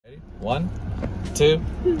1, 2,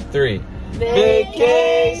 3.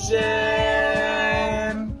 Vacation!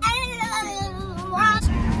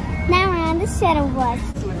 Now we're on the shuttle bus.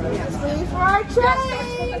 Waiting for our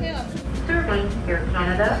train. Serving Air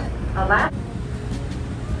Canada, Alaska.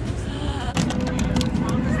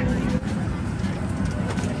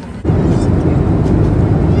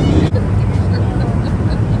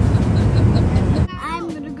 I'm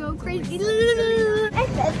gonna go crazy.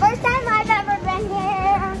 It's the first time I've ever been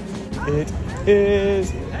here. It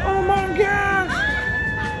is. Oh my gosh!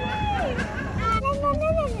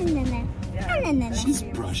 She's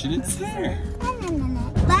brushing its hair.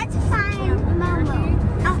 Let's find Momo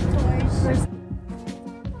outdoors.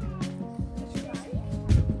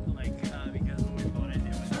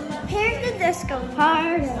 Here's the disco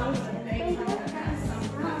party.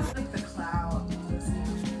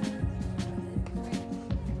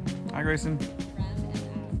 Hi, Grayson.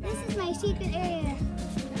 This is my secret area.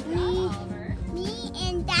 Me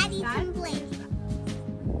and Daddy can play.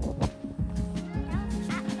 That was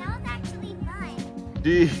actually fun.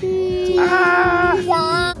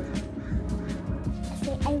 Ah!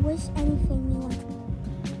 I wish anything you want.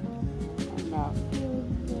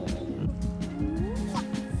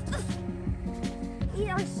 These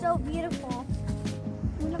are so beautiful.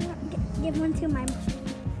 I'm gonna give one to my mom.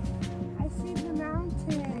 I see the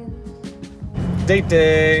mountain. Date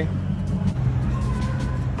day.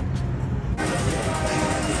 I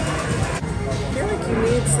feel like you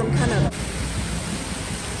need some kind of...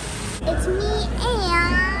 It's me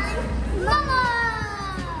and Mama.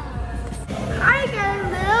 I got a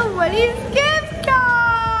little Woody's gift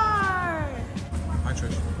card. Hi,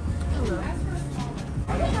 Trish.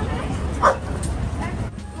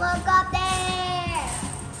 Look up there.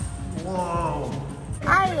 Whoa. I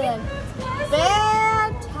am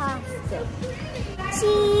fantastic.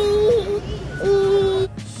 Cheese.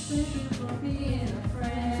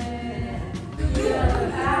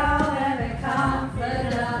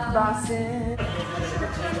 Boston.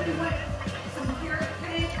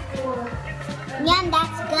 Yum,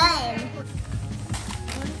 that's good.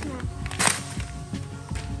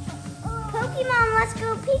 Pokemon, let's go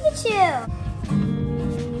Pikachu.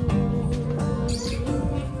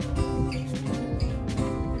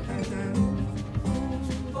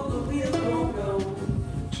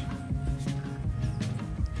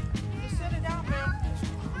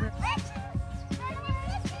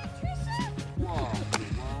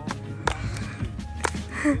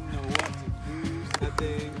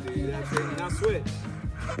 Now switch.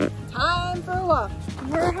 Time for a walk.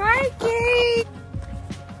 We're hiking.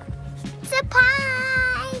 It's a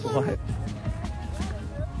pie. What?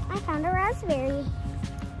 I found a raspberry.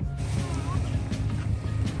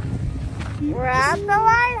 We're at the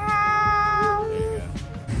lighthouse.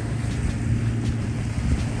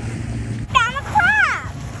 Found a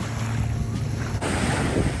crab.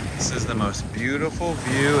 This is the most beautiful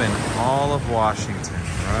view in all of Washington,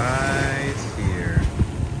 right here.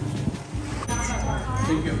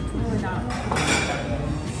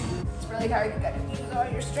 It's really hard. You gotta use all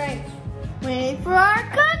your strength. Wait for our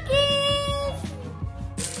cookies.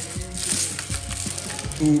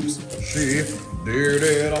 Oops, she did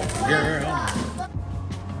it again.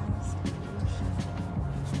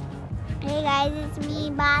 Hey guys, it's me,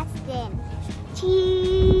 Boston.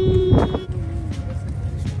 Cheese.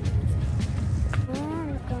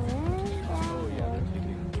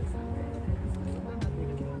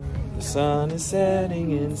 The sun is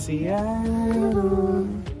setting in Seattle.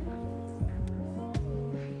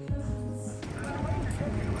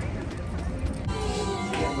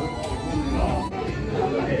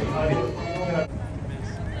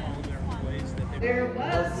 There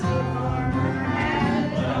was a farmer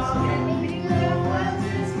and a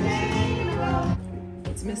dog.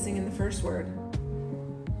 It's missing in the first word.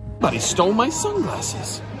 Somebody stole my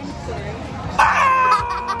sunglasses.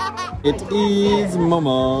 It is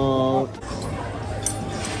Momo.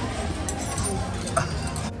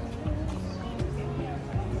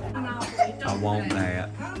 I want that.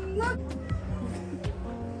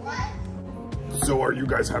 So are you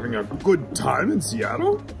guys having a good time in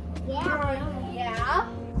Seattle? Yeah.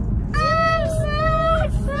 I'm so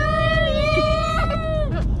excited!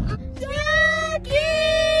 Chuck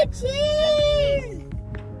E. Cheese!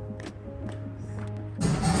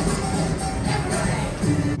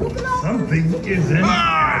 Something isn't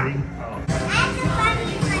adding up.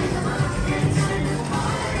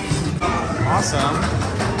 Awesome.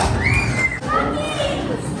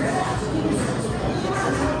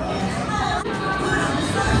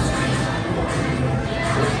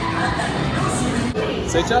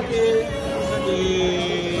 Say Chucky. Chucky.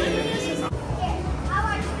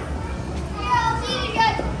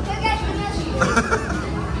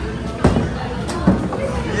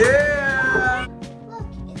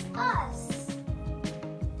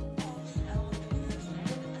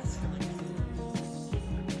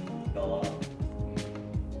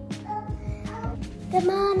 Good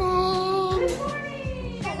morning. Good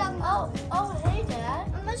morning. Oh, hey, Dad.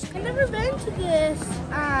 I've never been to this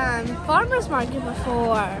farmer's market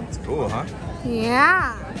before. It's cool, huh?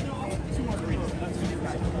 Yeah.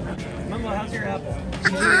 Mama, how's your apple?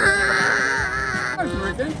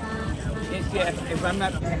 If I'm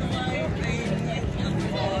not...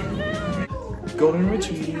 Golden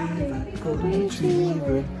retriever, golden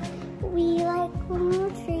retriever, We like golden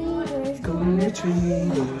retrievers. golden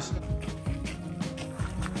retrievers.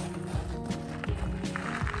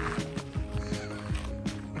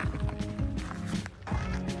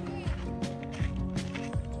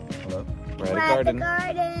 Hello. We're at the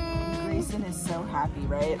garden. Grayson is so happy,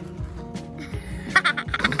 right?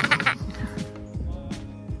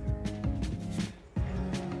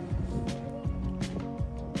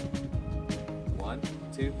 One,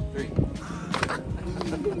 two, three.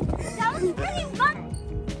 That was pretty fun.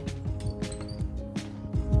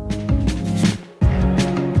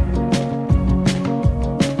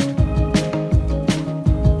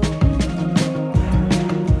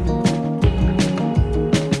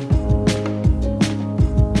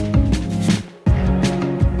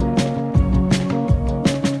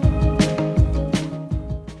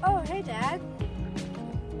 Oh, hey, Dad.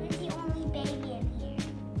 Who's the only baby in here?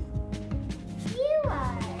 You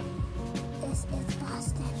are. This is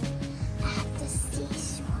Boston at the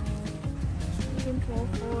seashore. You can pull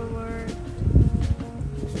forward.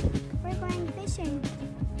 We're going fishing.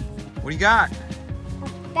 What do you got? A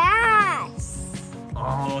bass.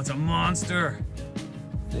 Oh, it's a monster.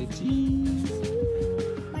 Say cheese.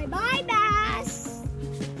 Bye-bye, bass.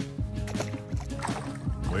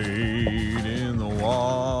 Wade in the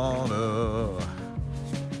water.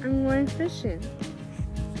 I'm going fishing.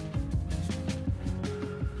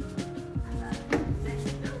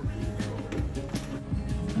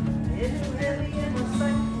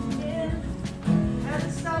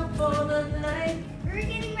 We're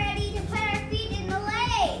getting ready to put our feet in the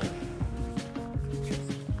lake.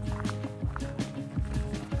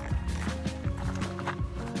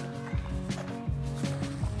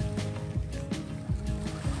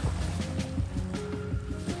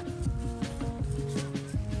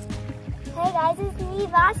 Hey guys, it's me,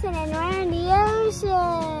 Boston, and we're in the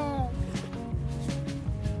ocean.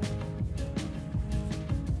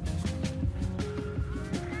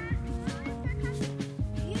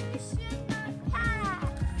 You should not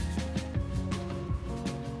pass.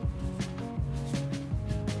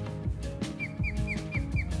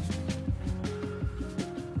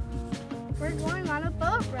 We're going on a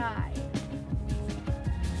boat ride.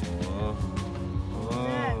 Whoa.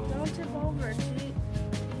 Dad, Whoa. don't tip over.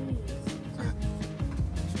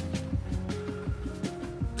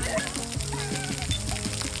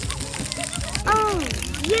 Oh,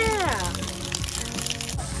 yeah.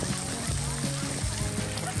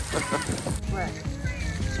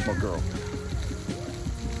 My girl.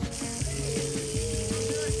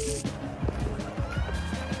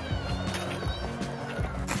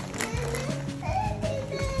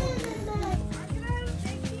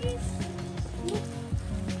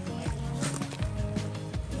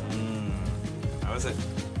 How is it?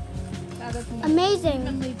 Amazing.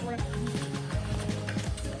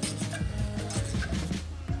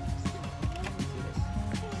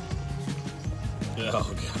 Oh,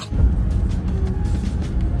 God.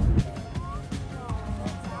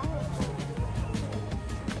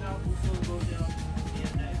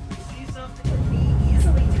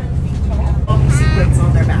 Sequence on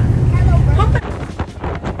their back.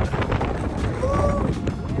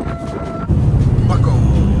 Buckle.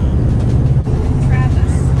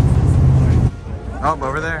 Oh,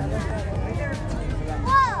 over there.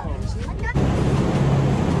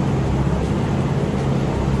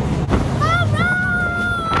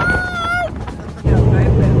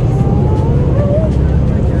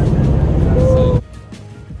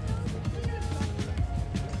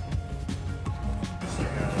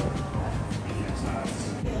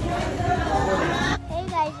 Hey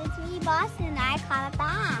guys, it's me, Boston, and I caught a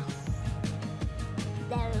bass.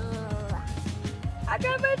 I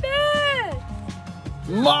got my fish!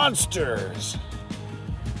 Monsters!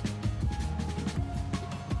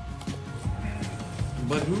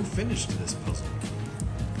 But who finished this puzzle?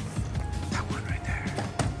 That one right there.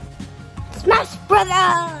 Smash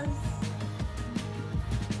Brothers!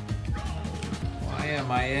 Why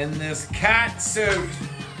am I in this cat suit?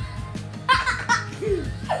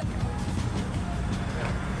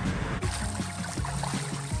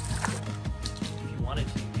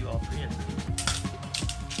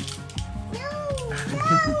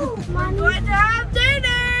 Mommy, going to have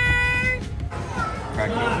dinner!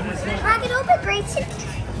 Crack it open. Crack it open, great chicken.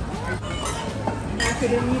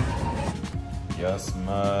 Yes,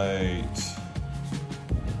 mate.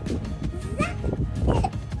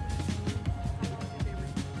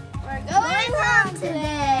 We're going home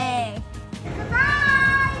today.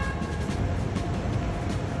 Goodbye.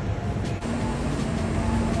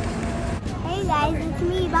 Hey guys, it's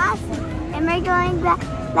me, Boston, and we're going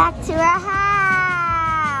back to our house.